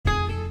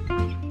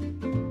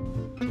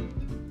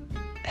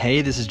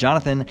Hey, this is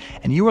Jonathan,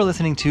 and you are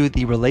listening to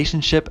the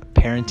Relationship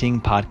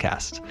Parenting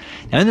Podcast.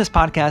 Now, in this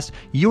podcast,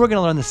 you are going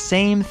to learn the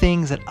same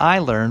things that I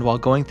learned while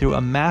going through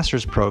a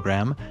master's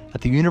program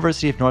at the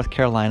University of North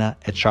Carolina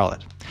at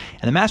Charlotte.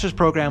 And the master's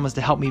program was to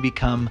help me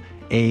become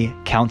a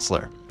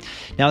counselor.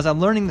 Now, as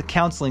I'm learning the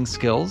counseling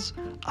skills,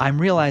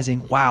 I'm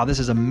realizing, wow, this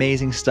is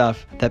amazing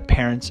stuff that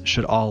parents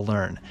should all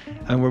learn.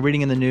 I mean, we're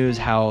reading in the news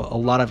how a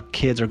lot of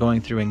kids are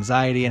going through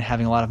anxiety and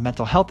having a lot of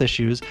mental health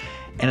issues.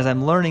 And as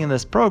I'm learning in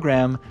this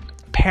program,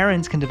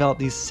 parents can develop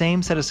these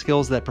same set of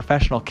skills that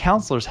professional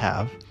counselors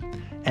have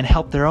and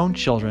help their own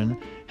children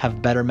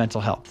have better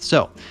mental health.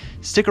 So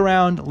stick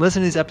around,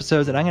 listen to these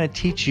episodes, and I'm going to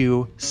teach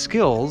you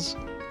skills.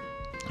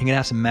 You're going to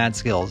have some mad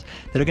skills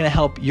that are going to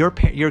help your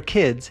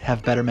kids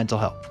have better mental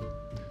health.